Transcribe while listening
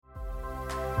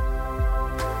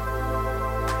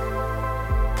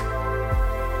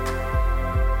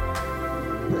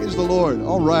Praise the Lord.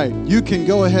 All right. You can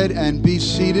go ahead and be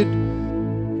seated.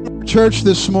 Church,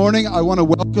 this morning, I want to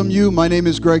welcome you. My name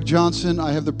is Greg Johnson.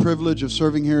 I have the privilege of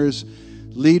serving here as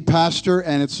lead pastor,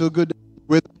 and it's so good to be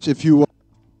with us. If you are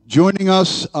joining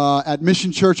us at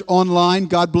Mission Church online,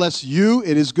 God bless you.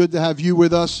 It is good to have you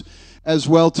with us as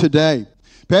well today.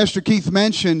 Pastor Keith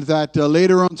mentioned that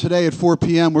later on today at 4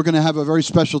 p.m., we're going to have a very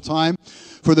special time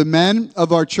for the men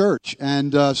of our church.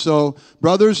 And so,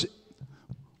 brothers,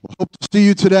 we hope to see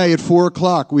you today at 4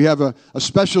 o'clock. We have a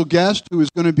special guest who is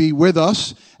going to be with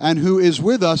us and who is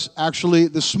with us actually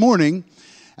this morning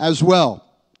as well.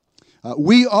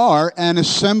 We are an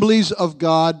Assemblies of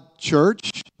God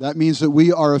church. That means that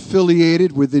we are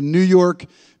affiliated with the New York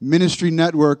Ministry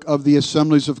Network of the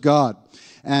Assemblies of God.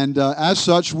 And as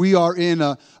such, we are in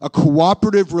a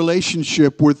cooperative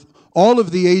relationship with all of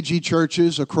the AG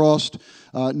churches across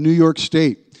New York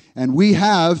State. And we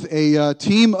have a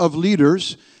team of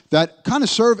leaders that kind of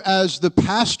serve as the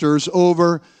pastors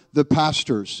over the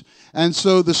pastors. And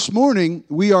so this morning,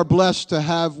 we are blessed to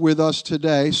have with us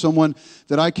today someone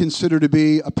that I consider to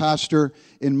be a pastor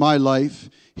in my life.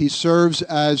 He serves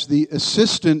as the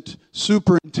assistant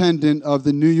superintendent of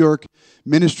the New York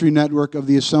Ministry Network of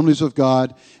the Assemblies of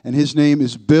God, and his name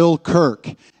is Bill Kirk.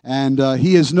 And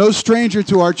he is no stranger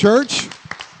to our church.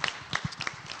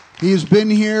 He has been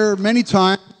here many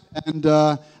times, and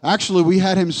actually we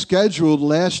had him scheduled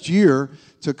last year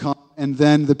to come, and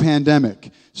then the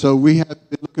pandemic. So we have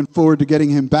been looking forward to getting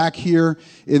him back here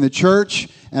in the church,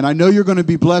 and I know you're going to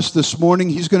be blessed this morning.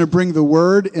 He's going to bring the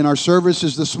word in our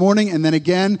services this morning, and then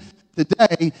again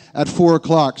today at 4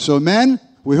 o'clock. So men,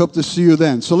 we hope to see you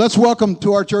then. So let's welcome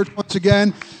to our church once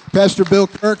again, Pastor Bill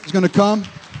Kirk is going to come.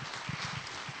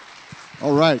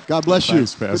 All right. God bless you.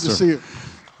 Thanks, Pastor. Good to see you.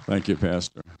 Thank you,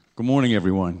 Pastor. Good morning,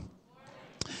 everyone.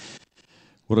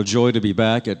 What a joy to be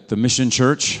back at the Mission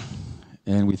Church,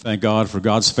 and we thank God for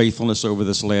God's faithfulness over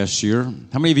this last year.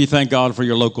 How many of you thank God for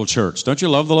your local church? Don't you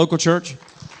love the local church?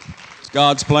 It's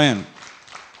God's plan.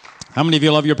 How many of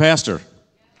you love your pastor?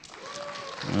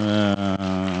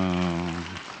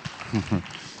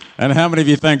 And how many of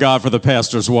you thank God for the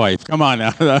pastor's wife? Come on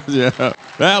now. Yeah,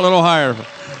 a little higher.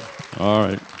 All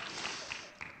right.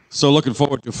 So looking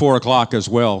forward to 4 o'clock as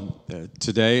well.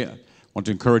 Today, I want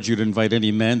to encourage you to invite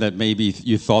any men that maybe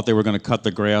you thought they were going to cut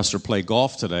the grass or play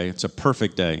golf today. It's a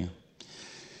perfect day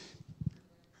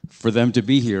for them to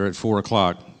be here at 4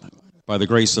 o'clock. By the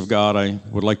grace of God, I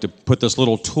would like to put this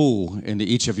little tool into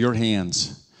each of your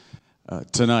hands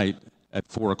tonight at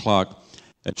 4 o'clock.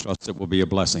 I trust it will be a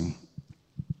blessing.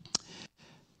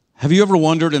 Have you ever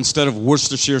wondered, instead of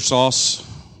Worcestershire sauce,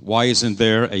 why isn't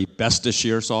there a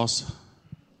Bestishire sauce?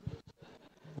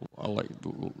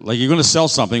 Like you're going to sell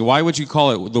something, why would you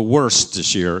call it the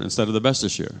Worcestershire instead of the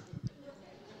Bestishire?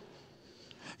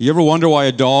 You ever wonder why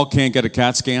a dog can't get a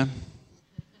CAT scan?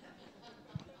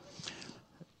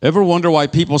 Ever wonder why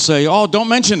people say, oh, don't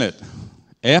mention it,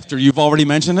 after you've already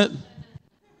mentioned it?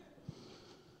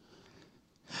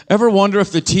 Ever wonder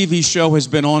if the TV show has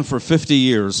been on for 50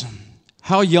 years,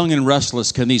 how young and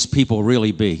restless can these people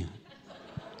really be?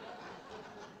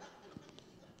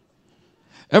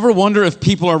 Ever wonder if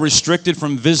people are restricted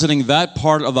from visiting that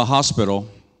part of the hospital?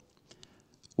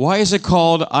 Why is it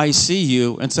called I see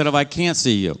you instead of I can't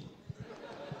see you?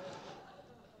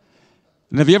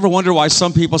 And have you ever wondered why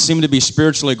some people seem to be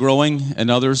spiritually growing and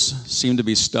others seem to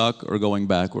be stuck or going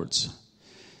backwards?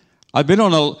 I've been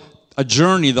on a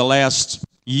journey the last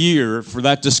year for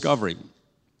that discovery.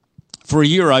 For a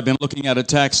year, I've been looking at a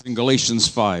text in Galatians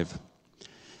 5.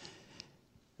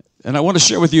 And I want to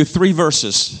share with you 3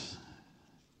 verses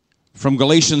from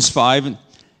Galatians 5.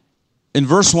 In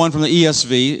verse 1 from the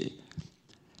ESV,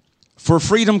 for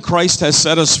freedom Christ has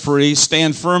set us free.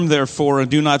 Stand firm, therefore, and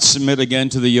do not submit again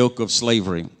to the yoke of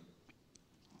slavery.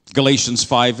 Galatians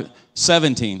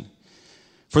 5:17.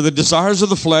 For the desires of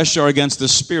the flesh are against the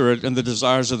Spirit, and the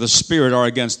desires of the Spirit are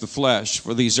against the flesh.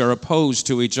 For these are opposed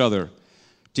to each other,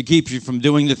 to keep you from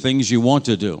doing the things you want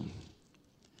to do.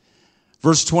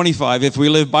 Verse 25, if we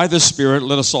live by the Spirit,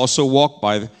 let us also walk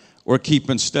by or keep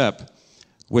in step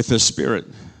with the Spirit.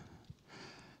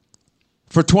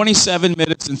 For 27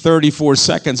 minutes and 34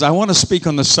 seconds, I want to speak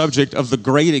on the subject of the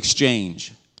Great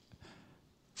Exchange.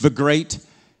 The Great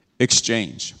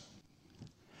Exchange.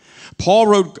 Paul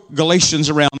wrote Galatians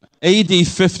around AD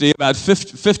 50, about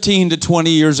 15 to 20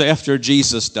 years after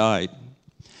Jesus died.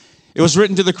 It was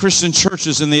written to the Christian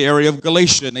churches in the area of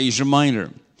Galatia and Asia Minor.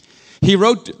 He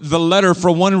wrote the letter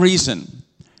for one reason,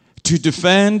 to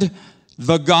defend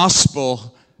the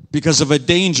gospel because of a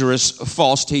dangerous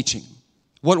false teaching.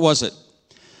 What was it?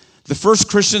 The first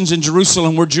Christians in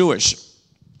Jerusalem were Jewish.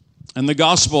 And the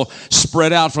gospel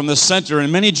spread out from the center,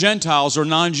 and many Gentiles or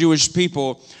non-Jewish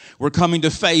people were coming to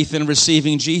faith and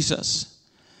receiving Jesus.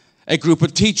 A group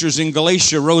of teachers in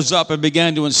Galatia rose up and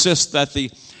began to insist that the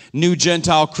new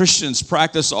Gentile Christians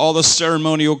practice all the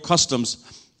ceremonial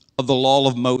customs of the law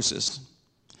of Moses.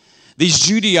 These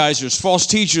Judaizers, false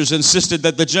teachers, insisted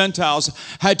that the Gentiles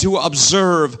had to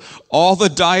observe all the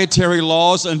dietary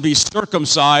laws and be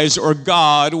circumcised, or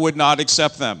God would not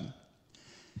accept them.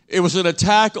 It was an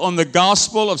attack on the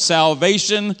gospel of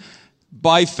salvation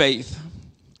by faith.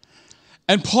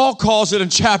 And Paul calls it in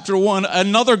chapter 1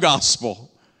 another gospel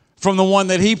from the one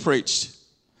that he preached.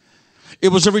 It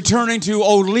was a returning to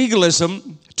old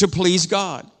legalism to please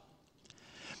God.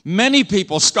 Many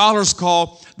people, scholars,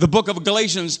 call the book of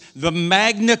Galatians the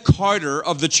Magna Carta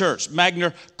of the church.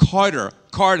 Magna Carta,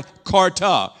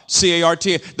 Carta,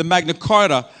 C-A-R-T, the Magna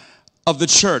Carta of the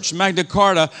church. Magna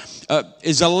Carta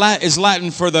is Latin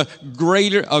for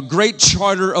a great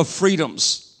charter of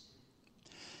freedoms.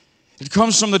 It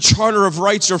comes from the Charter of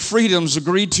Rights or Freedoms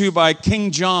agreed to by King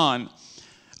John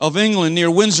of England near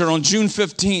Windsor on June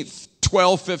 15th,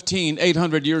 1215,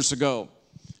 800 years ago.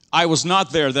 I was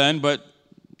not there then, but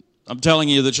I'm telling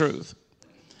you the truth.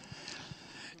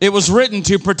 It was written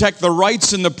to protect the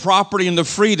rights and the property and the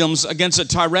freedoms against a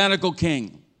tyrannical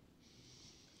king.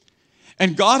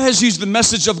 And God has used the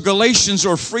message of Galatians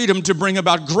or freedom to bring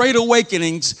about great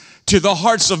awakenings to the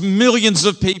hearts of millions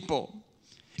of people.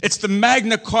 It's the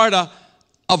Magna Carta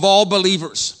of all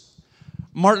believers.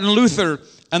 Martin Luther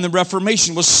and the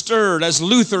Reformation was stirred as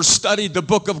Luther studied the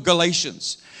book of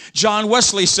Galatians. John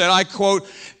Wesley said, I quote,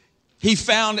 he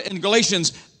found in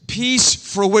Galatians peace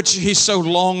for which he so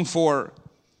longed for.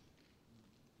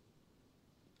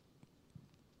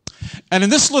 And in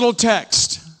this little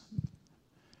text,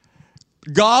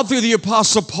 God, through the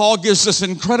Apostle Paul, gives us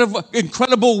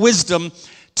incredible wisdom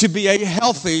to be a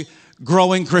healthy,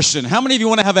 growing Christian. How many of you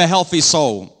want to have a healthy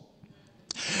soul?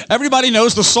 Everybody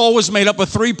knows the soul is made up of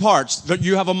three parts. That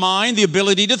you have a mind, the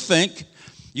ability to think.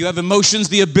 You have emotions,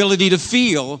 the ability to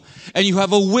feel. And you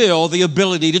have a will, the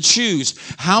ability to choose.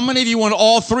 How many of you want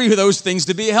all three of those things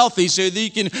to be healthy so that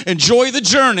you can enjoy the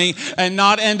journey and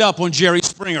not end up on Jerry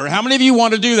Springer? How many of you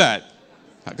want to do that?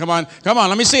 Come on,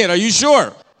 let me see it. Are you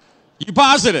sure? You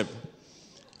positive?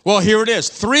 Well, here it is.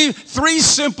 Three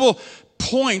simple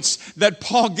points that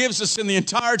Paul gives us in the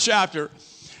entire chapter.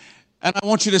 And I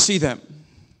want you to see them.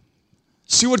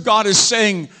 See what God is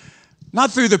saying,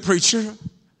 not through the preacher,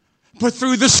 but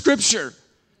through the scripture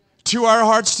to our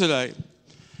hearts today.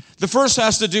 The first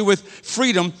has to do with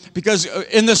freedom, because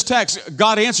in this text,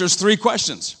 God answers three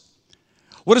questions.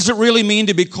 What does it really mean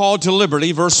to be called to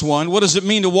liberty? Verse 1. What does it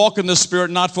mean to walk in the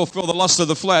Spirit, not fulfill the lust of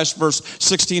the flesh? Verse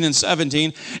 16 and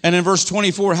 17. And in verse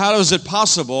 24, how is it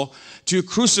possible to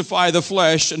crucify the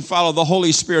flesh and follow the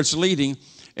Holy Spirit's leading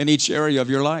in each area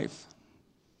of your life?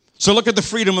 So look at the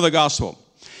freedom of the gospel.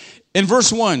 In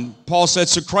verse 1, Paul said,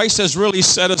 so Christ has really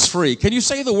set us free. Can you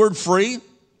say the word free?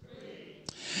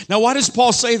 Now, why does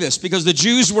Paul say this? Because the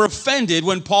Jews were offended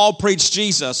when Paul preached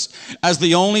Jesus as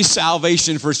the only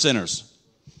salvation for sinners.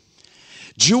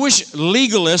 Jewish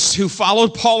legalists who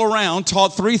followed Paul around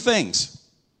taught three things.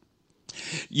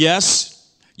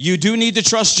 Yes, you do need to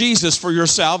trust Jesus for your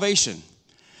salvation.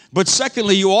 But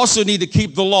secondly, you also need to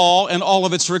keep the law and all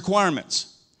of its requirements.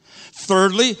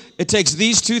 Thirdly, it takes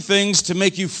these two things to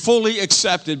make you fully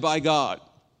accepted by God.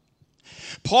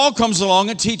 Paul comes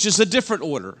along and teaches a different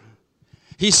order.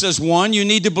 He says, 1, you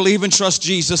need to believe and trust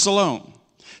Jesus alone.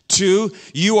 2,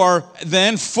 you are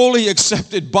then fully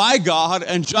accepted by God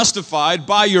and justified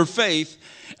by your faith.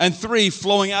 And 3,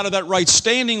 flowing out of that right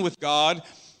standing with God,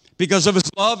 because of his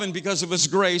love and because of his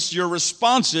grace, your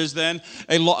response is then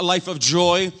a life of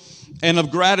joy and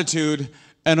of gratitude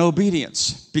and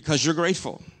obedience because you're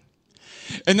grateful.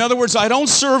 In other words, I don't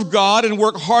serve God and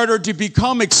work harder to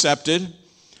become accepted.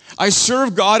 I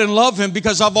serve God and love him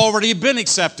because I've already been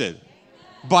accepted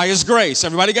by his grace.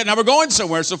 Everybody get, now we're going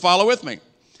somewhere, so follow with me.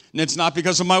 And it's not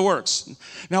because of my works.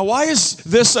 Now, why is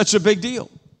this such a big deal?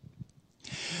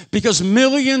 Because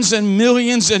millions and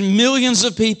millions and millions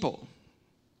of people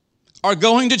are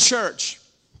going to church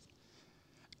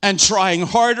and trying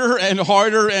harder and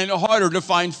harder and harder to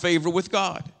find favor with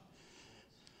God.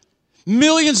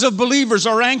 Millions of believers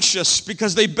are anxious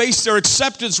because they base their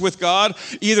acceptance with God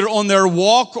either on their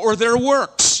walk or their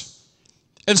works,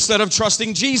 instead of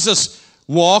trusting Jesus'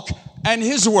 walk and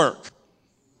his work.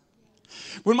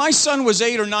 When my son was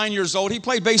 8 or 9 years old, he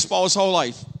played baseball his whole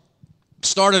life.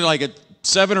 Started like at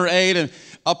 7 or 8 and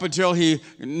up until he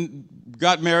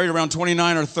got married around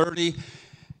 29 or 30.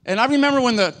 And I remember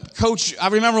when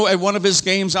at one of his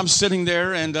games, I'm sitting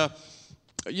there and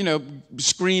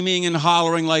screaming and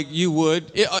hollering like you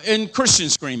would, and Christian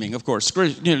screaming, of course,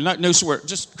 no swear,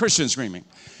 just Christian screaming.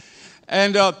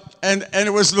 And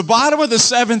it was the bottom of the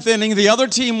seventh inning. The other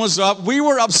team was up. We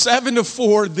were up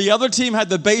 7-4. The other team had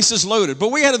the bases loaded,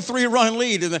 but we had a 3-run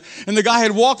lead, and the guy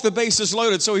had walked the bases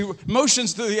loaded. So he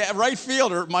motions to the right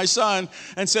fielder, my son,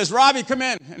 and says, "Robbie, come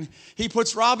in." And he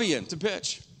puts Robbie in to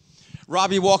pitch.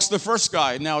 Robbie walks the first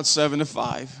guy. Now it's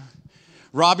 7-5.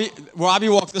 Robbie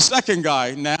walked the second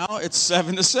guy. Now it's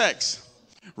 7-6.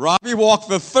 Robbie walked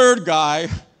the third guy,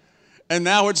 and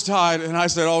now it's tied. And I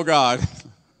said, "Oh God."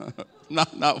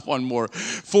 Not one more.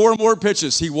 4 more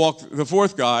pitches. He walked the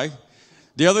fourth guy.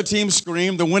 The other team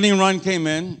screamed. The winning run came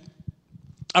in.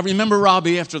 I remember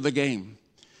Robbie after the game.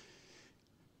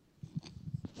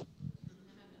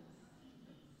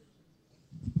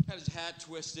 Had his hat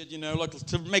twisted,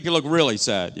 to make it look really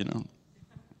sad,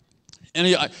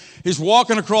 And he's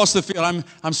walking across the field.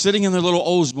 I'm sitting in the little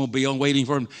Oldsmobile waiting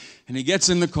for him. And he gets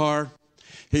in the car.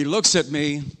 He looks at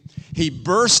me. He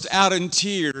burst out in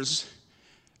tears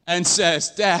and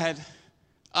says, "Dad,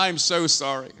 I'm so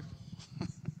sorry."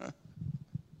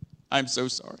 I'm so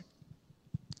sorry.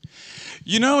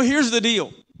 Here's the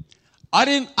deal. I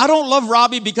don't love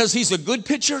Robbie because he's a good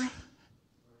pitcher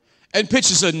and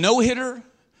pitches a no-hitter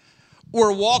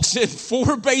or walks in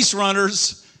 4 base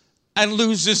runners and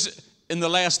loses in the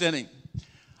last inning.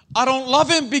 I don't love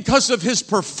him because of his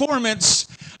performance.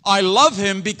 I love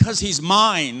him because he's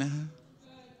mine.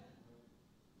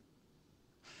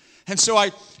 And so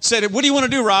I said, "What do you want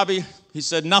to do, Robbie?" He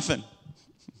said, "Nothing."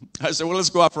 I said, "Well, let's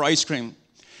go out for ice cream."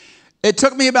 It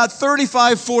took me about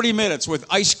 40 minutes with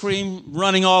ice cream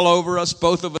running all over us,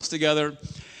 both of us together,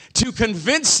 to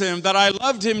convince him that I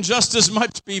loved him just as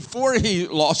much before he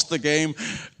lost the game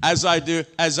as I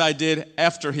did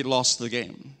after he lost the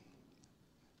game.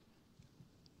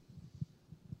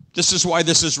 This is why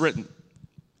this is written.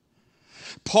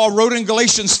 Paul wrote in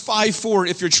Galatians 5:4,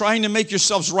 "If you're trying to make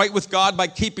yourselves right with God by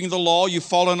keeping the law, you've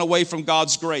fallen away from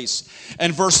God's grace."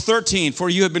 And verse 13, "For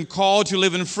you have been called to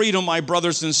live in freedom, my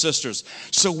brothers and sisters."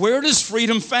 So where does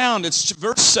freedom found? It's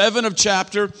verse 7 of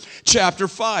chapter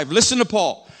 5. Listen to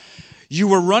Paul. "You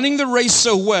were running the race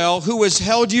so well. Who has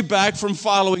held you back from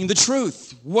following the truth?"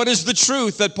 What is the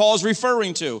truth that Paul's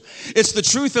referring to? It's the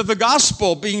truth of the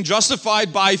gospel, being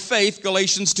justified by faith,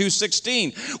 Galatians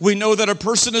 2:16. We know that a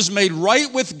person is made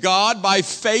right with God by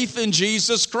faith in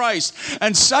Jesus Christ.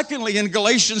 And secondly, in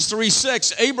Galatians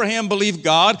 3:6, Abraham believed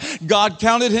God. God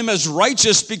counted him as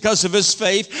righteous because of his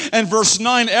faith. And verse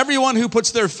 9, everyone who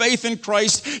puts their faith in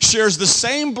Christ shares the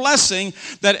same blessing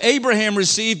that Abraham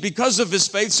received because of his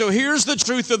faith. So here's the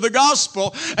truth of the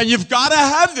gospel. And you've got to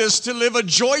have this to live a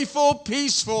joyful,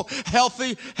 peaceful,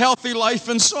 healthy life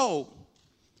and soul.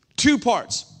 2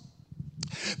 parts.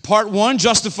 Part 1,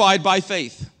 justified by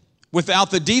faith,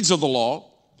 without the deeds of the law.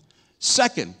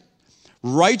 Second,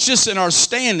 righteous in our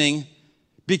standing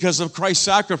because of Christ's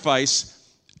sacrifice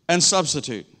and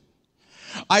substitute.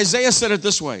 Isaiah said it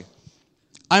this way,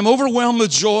 "I'm overwhelmed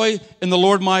with joy in the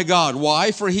Lord my God."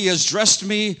 Why? "For he has dressed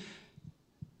me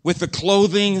with the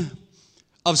clothing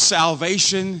of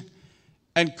salvation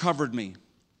and covered me."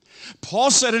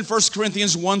 Paul said in 1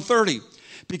 Corinthians 1:30,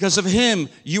 "Because of him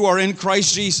you are in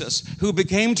Christ Jesus, who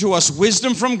became to us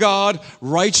wisdom from God,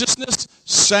 righteousness,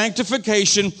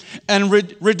 sanctification, and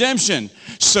redemption.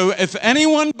 So if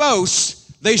anyone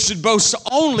boasts, they should boast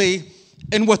only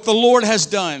in what the Lord has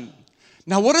done."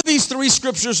 Now, what do these 3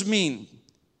 scriptures mean?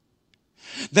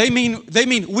 They mean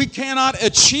we cannot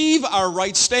achieve our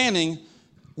right standing.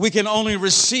 We can only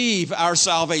receive our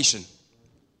salvation.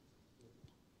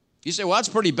 You say, "Well, that's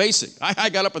pretty basic. I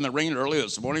got up in the rain early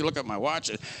this morning, look at my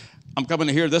watch. I'm coming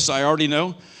to hear this I already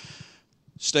know."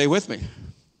 Stay with me.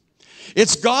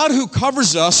 It's God who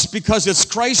covers us because it's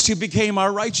Christ who became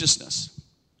our righteousness.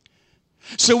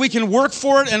 So we can work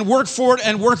for it and work for it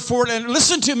and work for it. And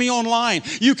listen to me online.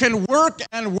 You can work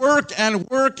and work and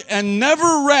work and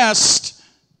never rest.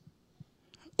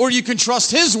 Or you can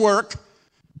trust his work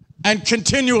and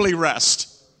continually rest.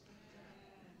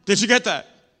 Did you get that?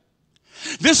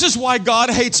 This is why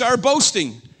God hates our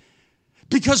boasting,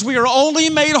 because we are only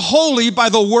made holy by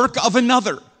the work of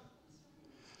another.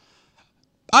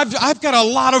 I've got a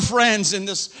lot of friends in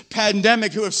this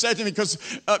pandemic who have said to me, because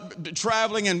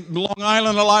traveling in Long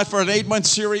Island a lot for an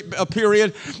 8-month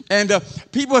period, and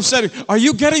people have said, "Are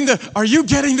you getting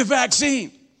the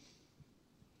vaccine?"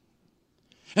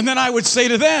 And then I would say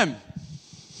to them,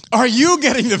 "Are you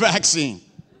getting the vaccine?"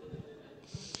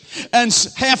 And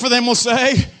half of them will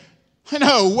say,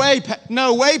 No way,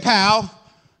 pal.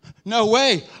 No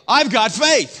way. I've got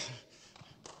faith.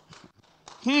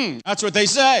 That's what they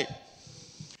say.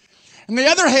 And the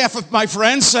other half of my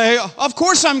friends say, of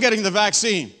course I'm getting the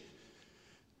vaccine.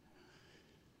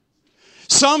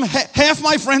 Half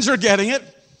my friends are getting it,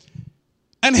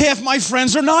 and half my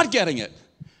friends are not getting it.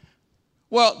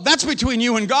 Well, that's between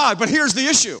you and God, but here's the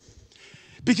issue.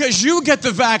 Because you get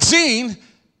the vaccine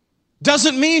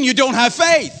doesn't mean you don't have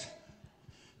faith.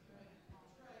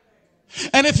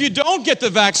 And if you don't get the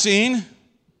vaccine,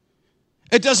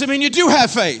 it doesn't mean you do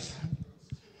have faith.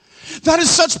 That is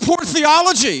such poor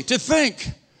theology to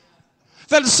think.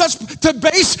 That is such, to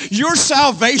base your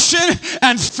salvation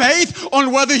and faith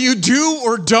on whether you do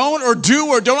or don't or do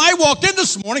or don't. I walked in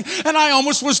this morning and I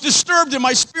almost was disturbed in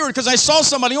my spirit because I saw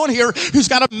somebody on here who's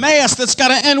got a mask that's got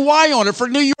an NY on it for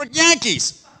New York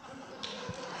Yankees.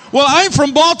 Well, I'm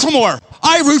from Baltimore.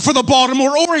 I root for the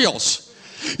Baltimore Orioles.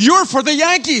 You're for the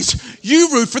Yankees. You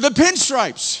root for the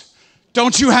Pinstripes.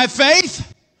 Don't you have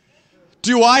faith?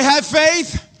 Do I have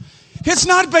faith? It's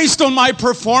not based on my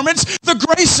performance. The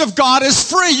grace of God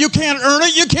is free. You can't earn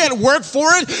it. You can't work for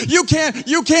it. You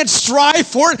can't strive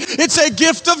for it. It's a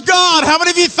gift of God. How many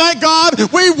of you thank God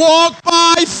we walk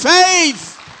by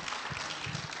faith?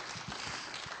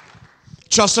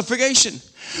 Justification.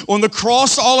 On the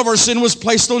cross, all of our sin was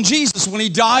placed on Jesus when he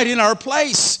died in our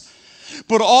place.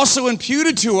 But also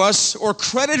imputed to us or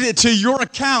credited to your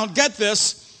account, get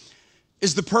this,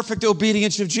 is the perfect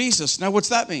obedience of Jesus. Now, what's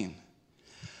that mean?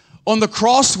 On the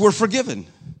cross, we're forgiven,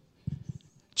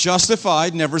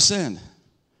 justified, never sinned.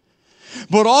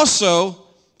 But also,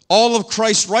 all of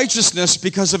Christ's righteousness,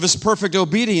 because of his perfect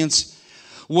obedience,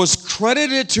 was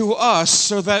credited to us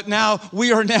so that now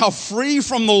we are now free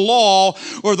from the law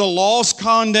or the law's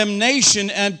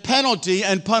condemnation and penalty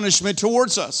and punishment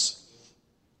towards us.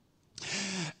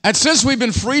 And since we've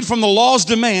been freed from the law's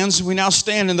demands, we now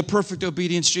stand in the perfect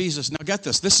obedience of Jesus. Now get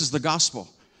this, this is the gospel.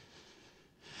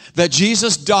 That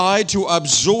Jesus died to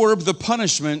absorb the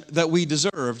punishment that we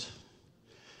deserved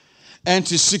and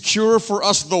to secure for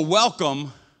us the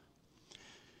welcome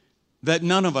that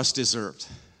none of us deserved.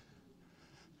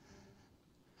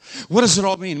 What does it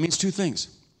all mean? It means two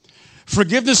things.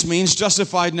 Forgiveness means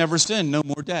justified, never sinned, no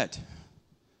more debt.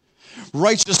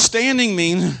 Righteous standing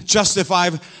means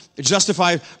justified,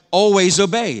 always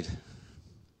obeyed.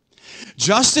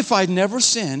 Justified, never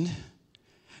sinned,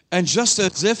 and just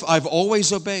as if I've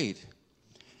always obeyed.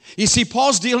 You see,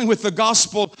 Paul's dealing with the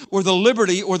gospel or the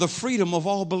liberty or the freedom of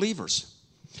all believers.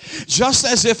 Just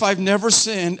as if I've never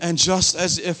sinned and just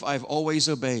as if I've always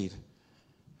obeyed.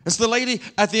 It's the lady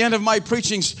at the end of my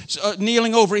preaching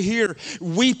kneeling over here,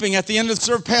 weeping at the end of the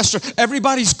service. Pastor,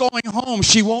 everybody's going home.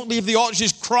 She won't leave the altar.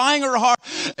 She's crying her heart.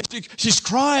 She's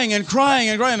crying and crying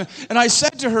and crying. And I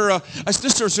said to her,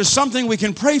 sister, is there something we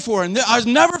can pray for? And I'll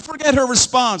never forget her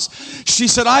response. She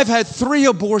said, I've had 3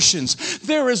 abortions.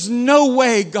 There is no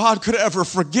way God could ever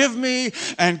forgive me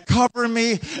and cover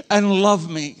me and love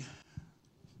me.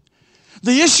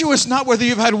 The issue is not whether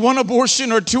you've had 1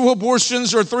 abortion or 2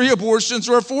 abortions or 3 abortions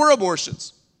or 4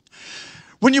 abortions.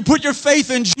 When you put your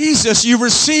faith in Jesus, you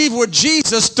receive what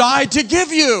Jesus died to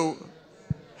give you.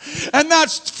 And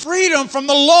that's freedom from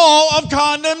the law of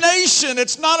condemnation.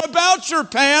 It's not about your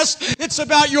past. It's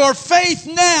about your faith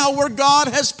now where God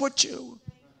has put you.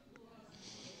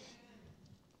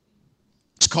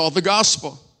 It's called the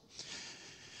gospel.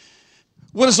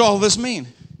 What does all this mean?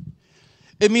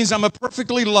 It means I'm a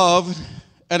perfectly loved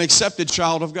and accepted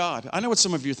child of God. I know what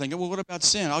some of you are thinking. Well, what about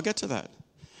sin? I'll get to that.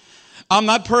 I'm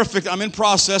not perfect. I'm in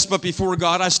process, but before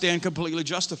God, I stand completely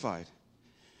justified.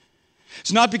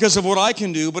 It's not because of what I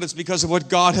can do, but it's because of what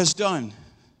God has done.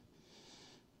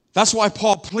 That's why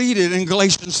Paul pleaded in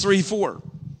Galatians 3:4.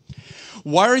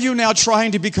 Why are you now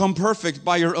trying to become perfect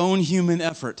by your own human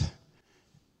effort?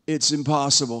 It's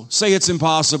impossible. Say it's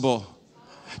impossible.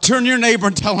 Turn to your neighbor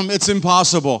and tell him it's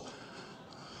impossible.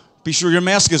 Be sure your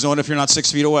mask is on if you're not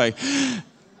 6 feet away.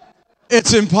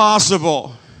 It's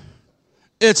impossible.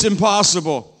 It's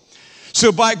impossible.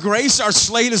 So by grace, our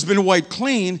slate has been wiped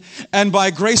clean, and by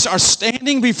grace, our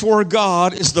standing before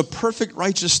God is the perfect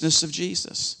righteousness of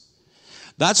Jesus.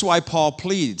 That's why Paul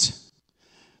pleads,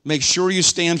 make sure you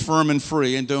stand firm and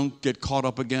free and don't get caught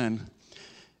up again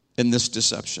in this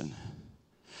deception.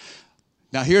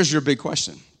 Now, here's your big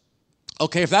question.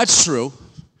 Okay, if that's true,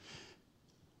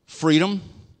 freedom,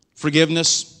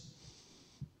 forgiveness,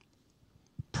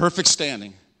 perfect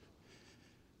standing.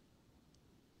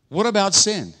 What about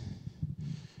sin?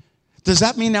 Does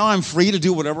that mean now I'm free to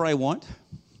do whatever I want?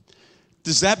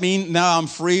 Does that mean now I'm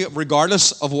free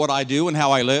regardless of what I do and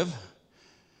how I live?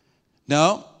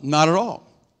 No, not at all.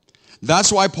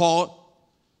 That's why Paul,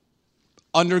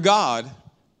 under God,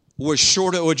 was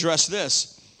sure to address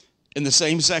this in the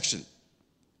same section.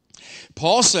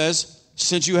 Paul says,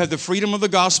 since you have the freedom of the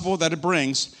gospel that it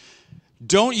brings,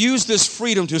 don't use this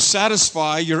freedom to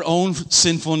satisfy your own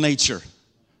sinful nature.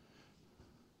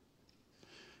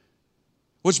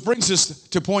 Which brings us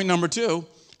to point number 2.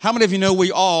 How many of you know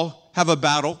we all have a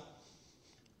battle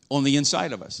on the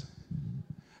inside of us?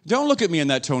 Don't look at me in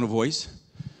that tone of voice.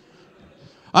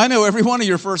 I know every one of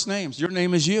your first names. Your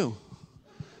name is you.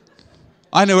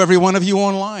 I know every one of you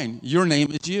online. Your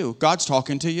name is you. God's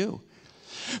talking to you.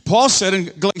 Paul said in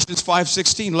Galatians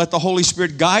 5:16, let the Holy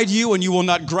Spirit guide you, and you will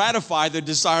not gratify the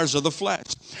desires of the flesh.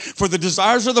 For the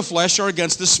desires of the flesh are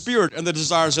against the Spirit, and the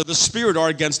desires of the Spirit are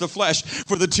against the flesh.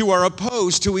 For the two are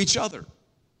opposed to each other.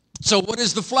 So what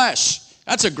is the flesh?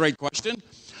 That's a great question.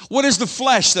 What is the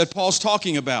flesh that Paul's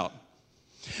talking about?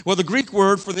 Well, the Greek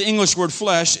word for the English word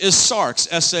flesh is sarx,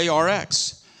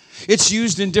 S-A-R-X. It's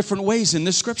used in different ways in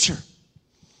this scripture.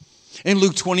 In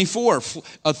Luke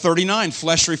 24:39,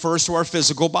 flesh refers to our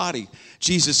physical body.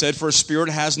 Jesus said, for a spirit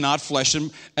has not flesh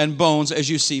and bones as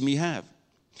you see me have.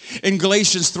 In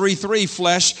Galatians 3:3,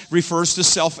 flesh refers to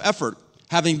self-effort.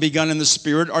 Having begun in the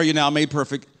spirit, are you now made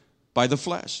perfect by the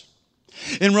flesh?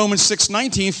 In Romans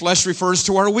 6:19, flesh refers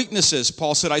to our weaknesses.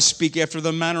 Paul said, I speak after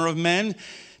the manner of men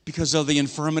because of the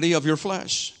infirmity of your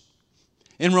flesh.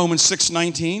 In Romans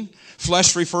 6:19,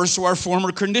 flesh refers to our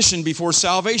former condition before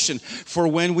salvation. For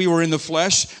when we were in the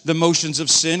flesh, the motions of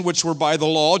sin, which were by the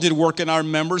law, did work in our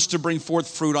members to bring forth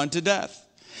fruit unto death.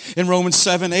 In Romans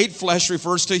 7:8, flesh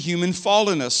refers to human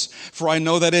fallenness. For I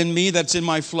know that in me, that's in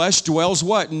my flesh, dwells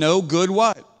what? No good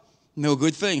what? No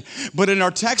good thing. But in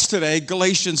our text today,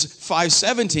 Galatians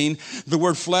 5:17, the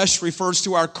word flesh refers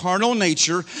to our carnal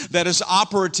nature that is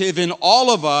operative in all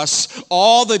of us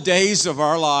all the days of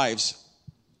our lives.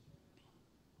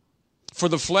 For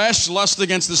the flesh lusts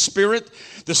against the spirit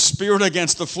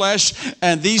against the flesh,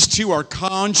 and these two are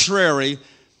contrary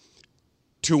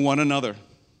to one another.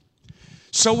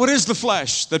 So what is the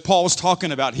flesh that Paul was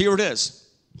talking about? Here it is.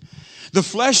 The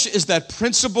flesh is that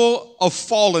principle of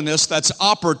fallenness that's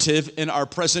operative in our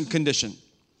present condition.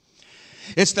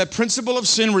 It's that principle of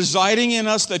sin residing in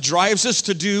us that drives us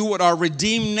to do what our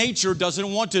redeemed nature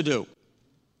doesn't want to do.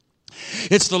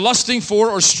 It's the lusting for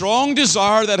or strong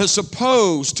desire that is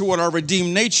opposed to what our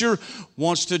redeemed nature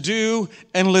wants to do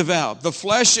and live out. The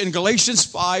flesh in Galatians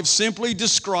 5 simply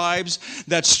describes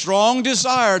that strong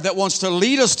desire that wants to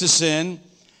lead us to sin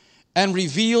and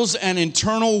reveals an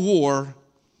internal war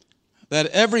that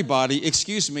everybody,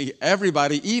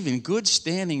 even good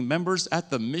standing members at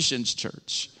the missions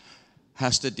church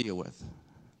has to deal with.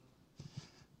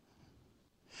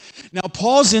 Now,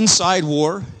 Paul's inside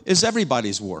war is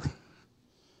everybody's war.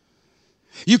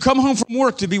 You come home from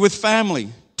work to be with family,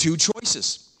 2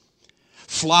 choices.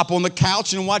 Flop on the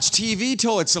couch and watch TV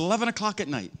till it's 11 o'clock at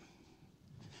night.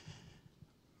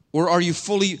 Or are you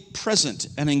fully present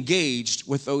and engaged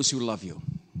with those who love you?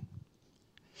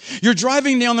 You're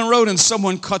driving down the road and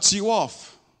someone cuts you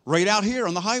off right out here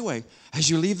on the highway as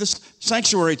you leave this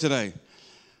sanctuary today.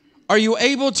 Are you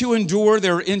able to endure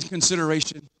their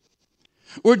inconsideration?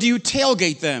 Or do you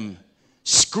tailgate them,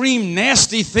 scream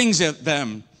nasty things at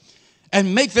them,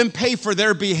 and make them pay for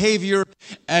their behavior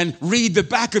and read the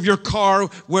back of your car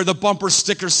where the bumper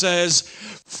sticker says,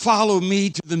 follow me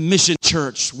to the mission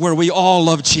church where we all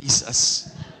love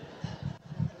Jesus?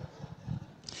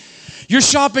 You're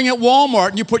shopping at Walmart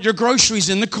and you put your groceries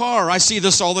in the car. I see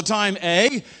this all the time.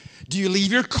 A, do you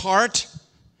leave your cart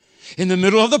in the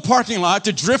middle of the parking lot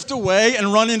to drift away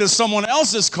and run into someone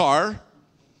else's car?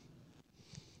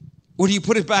 Or do you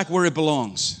put it back where it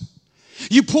belongs?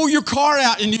 You pull your car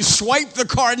out and you swipe the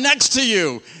car next to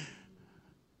you.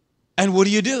 And what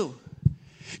do?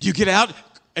 You get out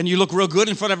and you look real good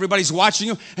in front of everybody's watching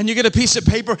you, and you get a piece of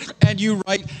paper and you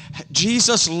write,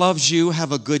 Jesus loves you,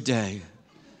 have a good day.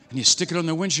 And you stick it on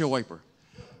the windshield wiper.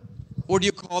 Or do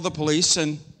you call the police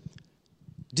and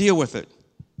deal with it?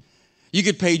 You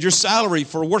get paid your salary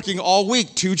for working all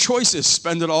week. 2 choices.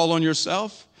 Spend it all on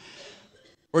yourself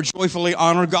or joyfully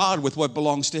honor God with what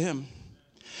belongs to Him.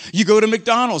 You go to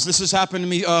McDonald's. This has happened to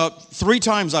me 3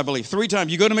 times, I believe. 3 times.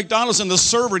 You go to McDonald's and the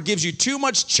server gives you too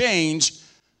much change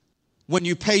when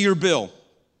you pay your bill.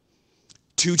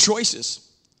 2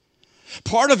 choices.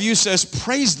 Part of you says,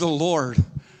 praise the Lord.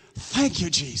 Thank you,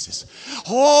 Jesus.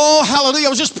 Oh, hallelujah. I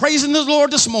was just praising the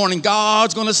Lord this morning.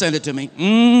 God's going to send it to me.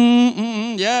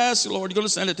 Yes, Lord, you're going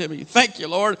to send it to me. Thank you,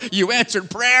 Lord. You answered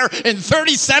prayer in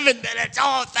 37 minutes.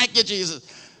 Oh, thank you, Jesus.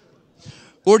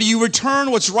 Or do you return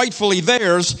what's rightfully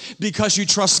theirs because you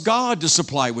trust God to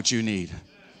supply what you need?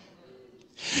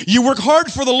 You work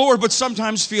hard for the Lord, but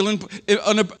sometimes feel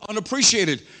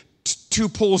unappreciated. 2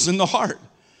 pulls in the heart.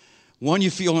 One,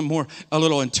 you feel a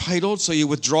little entitled, so you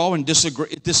withdraw and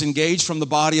disengage from the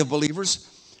body of believers.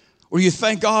 Or you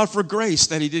thank God for grace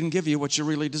that he didn't give you what you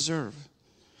really deserve.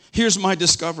 Here's my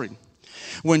discovery.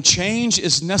 When change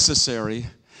is necessary,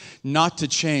 not to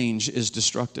change is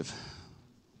destructive.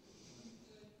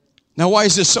 Now, why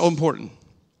is this so important?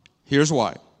 Here's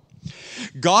why.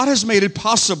 God has made it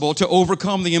possible to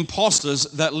overcome the impulses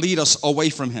that lead us away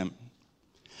from him.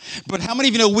 But how many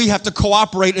of you know we have to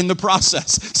cooperate in the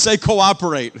process? Say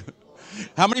cooperate.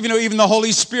 How many of you know even the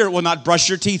Holy Spirit will not brush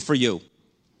your teeth for you?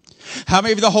 How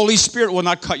many of you the Holy Spirit will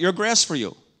not cut your grass for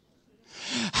you?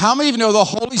 How many of you know the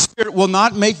Holy Spirit will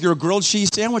not make your grilled cheese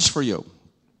sandwich for you?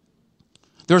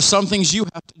 There are some things you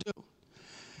have to do.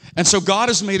 And so God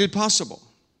has made it possible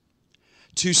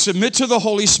to submit to the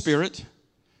Holy Spirit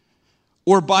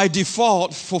or by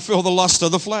default fulfill the lust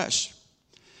of the flesh.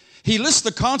 He lists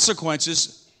the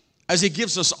consequences as he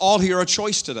gives us all here a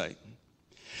choice today.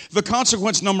 The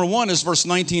consequence number 1 is verse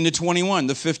 19 to 21,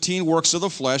 the 15 works of the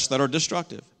flesh that are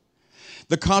destructive.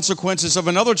 The consequences of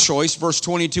another choice, verse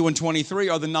 22 and 23,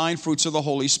 are the 9 fruits of the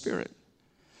Holy Spirit.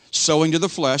 Sowing to the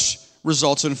flesh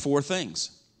results in 4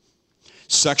 things: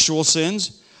 sexual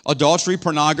sins, adultery,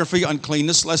 pornography,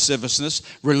 uncleanness, lasciviousness,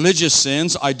 religious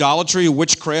sins, idolatry,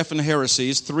 witchcraft, and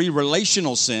heresies. 3,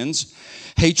 relational sins,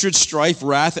 hatred, strife,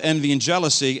 wrath, envy, and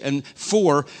jealousy. And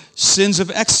 4, sins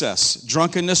of excess,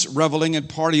 drunkenness, reveling, and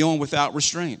partying without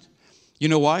restraint. You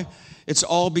know why? It's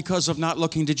all because of not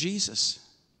looking to Jesus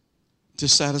to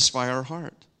satisfy our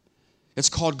heart. It's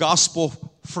called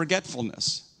gospel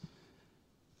forgetfulness.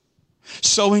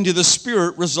 Sowing to the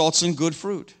Spirit results in good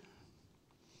fruit.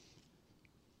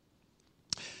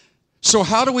 So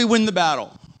how do we win the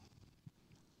battle?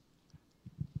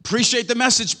 Appreciate the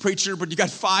message, preacher, but you got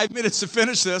 5 minutes to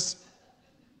finish this.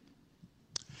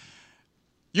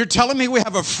 You're telling me we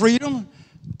have a freedom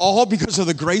all because of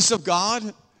the grace of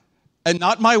God and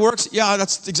not my works? Yeah,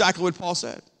 that's exactly what Paul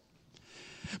said.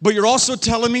 But you're also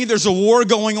telling me there's a war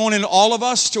going on in all of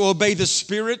us to obey the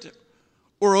Spirit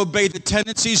or obey the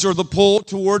tendencies or the pull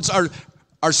towards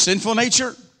our sinful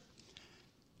nature?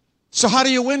 So how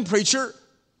do you win, preacher?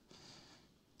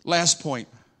 Last point.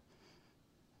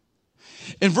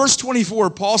 In verse 24,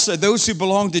 Paul said, those who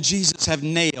belong to Jesus have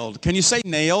nailed. Can you say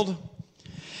nailed?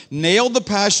 Nailed the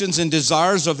passions and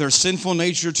desires of their sinful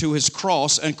nature to his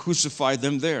cross and crucified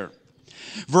them there.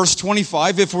 Verse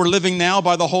 25, if we're living now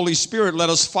by the Holy Spirit, let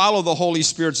us follow the Holy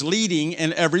Spirit's leading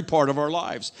in every part of our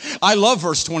lives. I love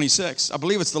verse 26. I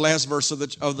believe it's the last verse of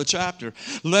the chapter.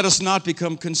 Let us not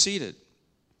become conceited.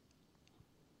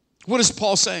 What is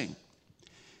Paul saying?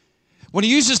 When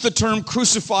he uses the term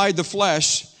crucified the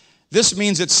flesh, this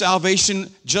means that salvation,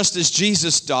 just as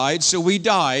Jesus died, so we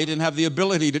died and have the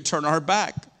ability to turn our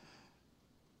back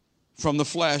from the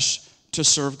flesh to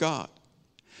serve God.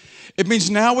 It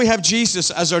means now we have Jesus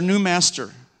as our new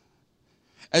master.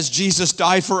 As Jesus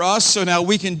died for us, so now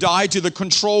we can die to the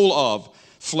control of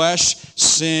flesh,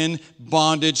 sin,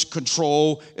 bondage,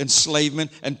 control, enslavement,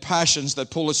 and passions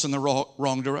that pull us in the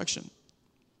wrong direction.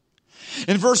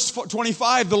 In verse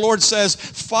 25, the Lord says,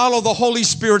 follow the Holy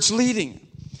Spirit's leading.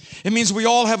 It means we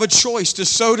all have a choice to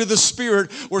sow to the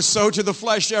Spirit or sow to the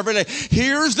flesh every day.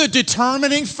 Here's the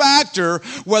determining factor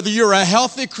whether you're a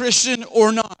healthy Christian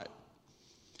or not.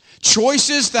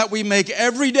 Choices that we make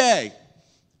every day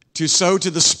to sow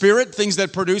to the Spirit, things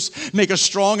that make us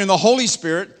strong in the Holy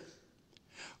Spirit,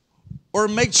 or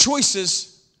make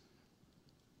choices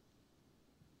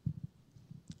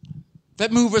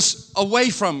that move us away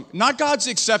from, not God's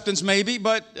acceptance maybe,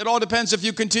 but it all depends if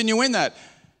you continue in that.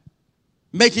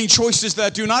 Making choices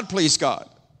that do not please God.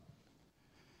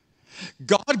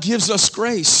 God gives us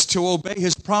grace to obey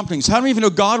his promptings. How many of you know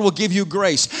God will give you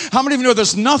grace? How many of you know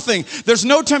there's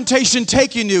no temptation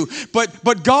taking you,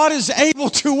 but God is able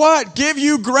to what? Give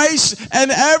you grace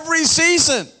in every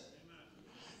season.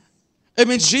 It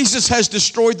means Jesus has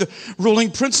destroyed the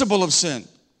ruling principle of sin.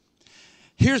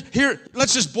 Here,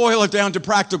 let's just boil it down to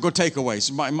practical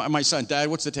takeaways. My son, Dad,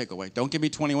 what's the takeaway? Don't give me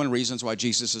 21 reasons why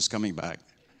Jesus is coming back.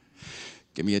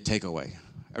 Give me a takeaway.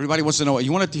 Everybody wants to know,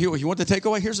 you want the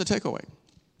takeaway? Here's the takeaway.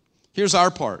 Here's our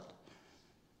part.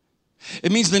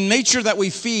 It means the nature that we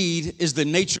feed is the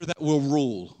nature that will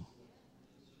rule.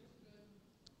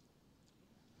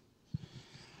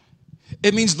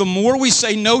 It means the more we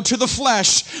say no to the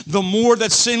flesh, the more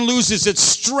that sin loses its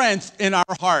strength in our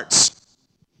hearts.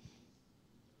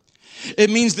 It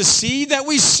means the seed that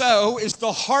we sow is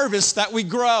the harvest that we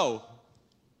grow.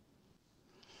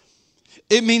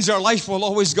 It means our life will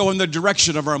always go in the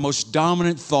direction of our most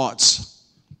dominant thoughts.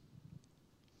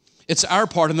 It's our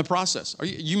part in the process.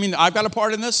 You mean I've got a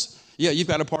part in this? Yeah, you've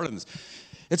got a part in this.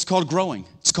 It's called growing.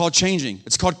 It's called changing.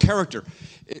 It's called character.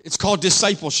 It's called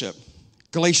discipleship.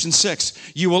 Galatians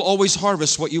 6, you will always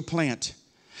harvest what you plant.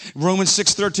 Romans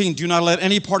 6:13, do not let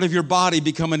any part of your body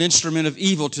become an instrument of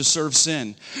evil to serve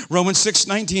sin. Romans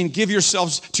 6:19, give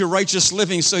yourselves to righteous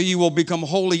living so you will become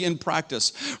holy in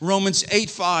practice. Romans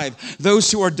 8:5, those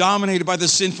who are dominated by the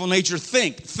sinful nature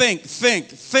think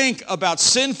about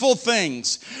sinful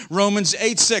things. Romans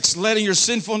 8:6, letting your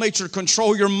sinful nature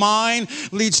control your mind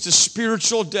leads to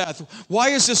spiritual death. Why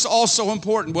is this all so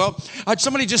important? Well,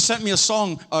 somebody just sent me a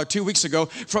song 2 weeks ago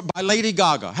by Lady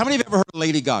Gaga. How many of you ever heard of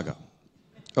Lady Gaga?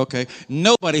 Okay,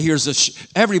 nobody hears this.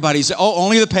 Everybody's,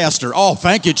 only the pastor. Oh,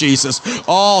 thank you, Jesus.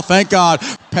 Oh, thank God.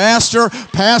 Pastor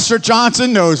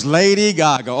Johnson knows Lady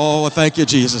Gaga. Oh, thank you,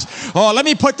 Jesus. Oh, let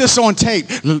me put this on tape.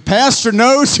 Pastor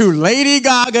knows who Lady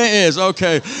Gaga is.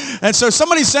 Okay, and so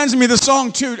somebody sends me the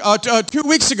song 2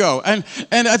 weeks ago, and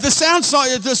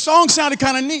the song sounded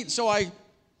kind of neat, so I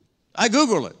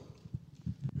Google it.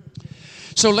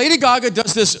 So Lady Gaga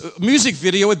does this music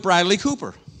video with Bradley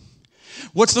Cooper.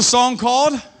 What's the song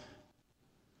called?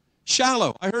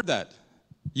 Shallow. I heard that.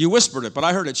 You whispered it, but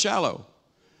I heard it. Shallow.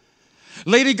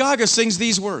 Lady Gaga sings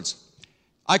these words.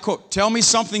 I quote, tell me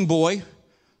something, boy.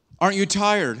 Aren't you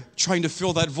tired trying to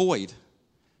fill that void?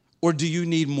 Or do you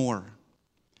need more?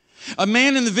 A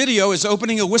man in the video is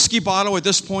opening a whiskey bottle at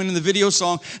this point in the video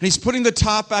song, and he's putting the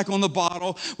top back on the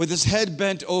bottle with his head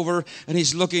bent over, and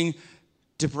he's looking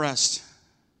depressed.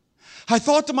 I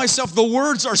thought to myself, the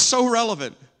words are so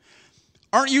relevant.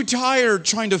 Aren't you tired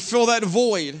trying to fill that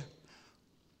void?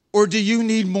 Or do you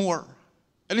need more?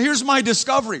 And here's my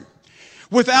discovery.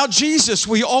 Without Jesus,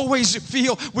 we always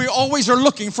are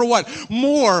looking for what?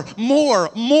 More.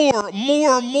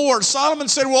 Solomon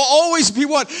said we'll always be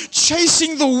what?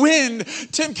 Chasing the wind.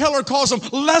 Tim Keller calls them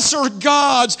lesser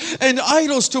gods and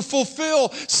idols to fulfill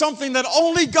something that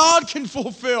only God can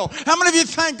fulfill. How many of you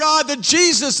thank God that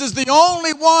Jesus is the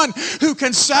only one who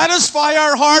can satisfy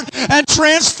our heart and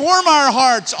transform our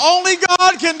hearts? Only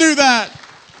God can do that.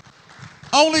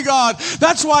 Only God.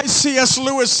 That's why C.S.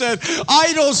 Lewis said,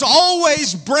 idols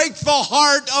always break the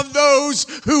heart of those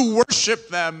who worship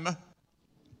them.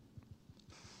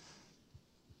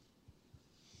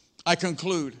 I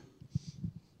conclude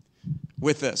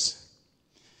with this.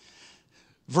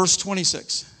 Verse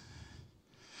 26.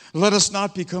 Let us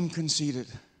not become conceited.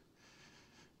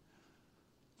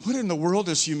 What in the world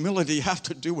does humility have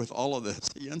to do with all of this?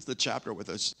 He ends the chapter with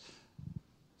this.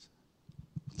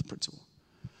 The principle.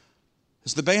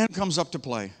 As the band comes up to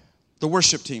play, the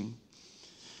worship team,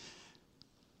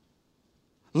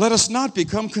 let us not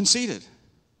become conceited.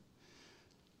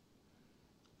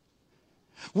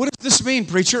 What does this mean,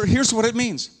 preacher? Here's what it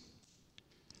means.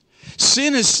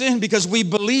 Sin is sin because we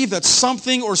believe that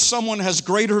something or someone has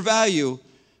greater value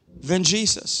than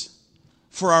Jesus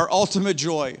for our ultimate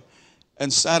joy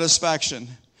and satisfaction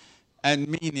and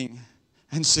meaning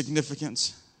and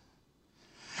significance.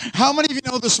 How many of you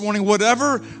know this morning,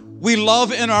 whatever we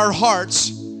love in our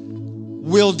hearts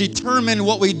will determine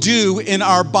what we do in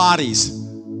our bodies?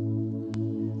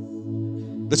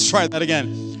 Let's try that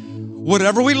again.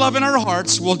 Whatever we love in our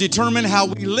hearts will determine how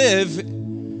we live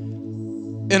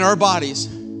in our bodies.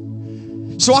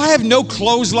 So I have no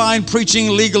clothesline preaching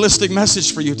legalistic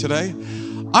message for you today.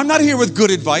 I'm not here with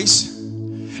good advice.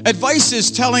 Advice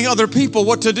is telling other people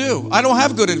what to do. I don't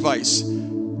have good advice.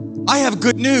 I have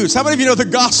good news. How many of you know the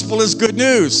gospel is good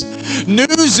news?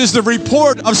 News is the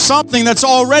report of something that's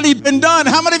already been done.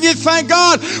 How many of you thank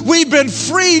God we've been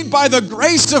freed by the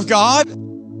grace of God?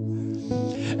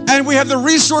 And we have the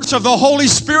resource of the Holy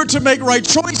Spirit to make right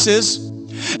choices.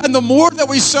 And the more that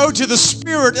we sow to the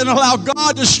Spirit and allow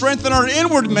God to strengthen our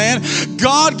inward man,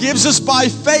 God gives us by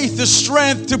faith the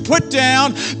strength to put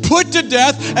down, put to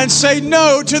death, and say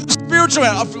no to the spiritual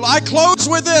man. I close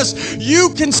with this. You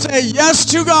can say yes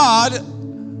to God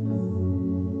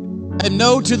and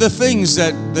no to the things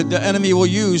that the enemy will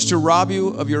use to rob you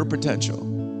of your potential.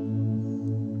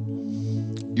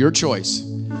 Your choice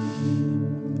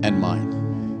and mine.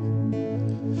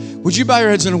 Would you bow your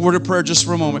heads in a word of prayer just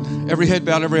for a moment? Every head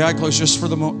bowed, every eye closed, just for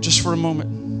a moment.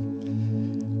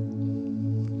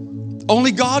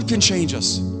 Only God can change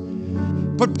us.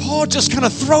 But Paul just kind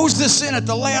of throws this in at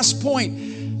the last point.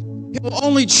 He will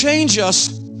only change us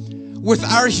with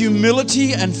our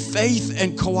humility and faith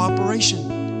and cooperation.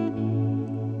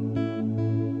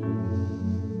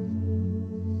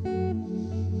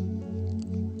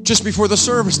 Just before the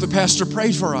service, the pastor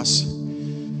prayed for us.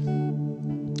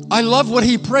 I love what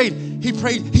he prayed.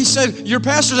 He said, your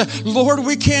pastor said, Lord,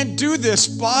 we can't do this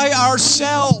by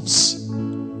ourselves.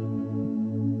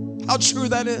 How true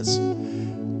that is.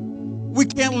 We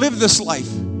can't live this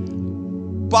life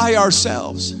by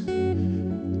ourselves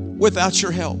without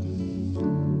your help.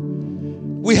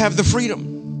 We have the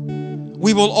freedom.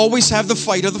 We will always have the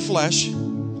fight of the flesh,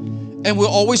 and we'll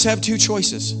always have two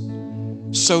choices: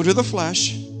 sow to the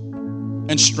flesh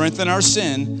and strengthen our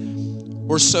sin,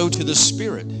 or sow to the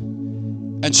Spirit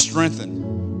and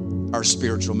strengthen our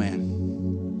spiritual man.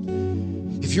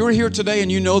 If you're here today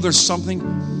and you know there's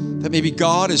something that maybe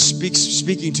God is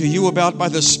speaking to you about by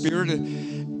the Spirit,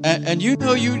 and you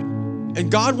know and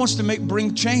God wants to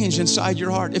bring change inside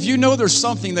your heart. If you know there's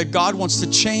something that God wants to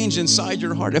change inside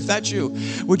your heart, if that's you,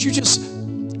 would you just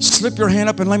slip your hand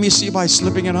up and let me see by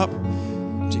slipping it up?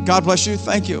 God bless you.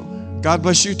 Thank you. God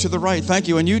bless you to the right. Thank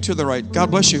you. And you to the right.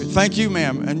 God bless you. Thank you,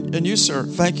 ma'am. And you, sir.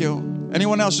 Thank you.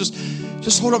 Anyone else?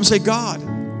 Just hold up and say, God,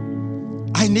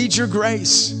 I need your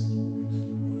grace.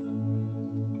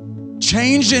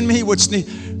 Change in me what's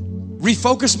needed.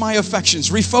 Refocus my affections.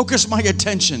 Refocus my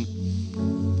attention.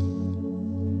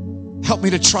 Help me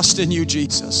to trust in you,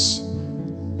 Jesus.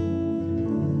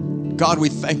 God, we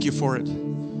thank you for it.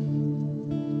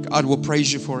 God, we'll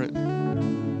praise you for it.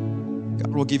 God,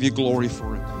 we'll give you glory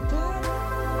for it.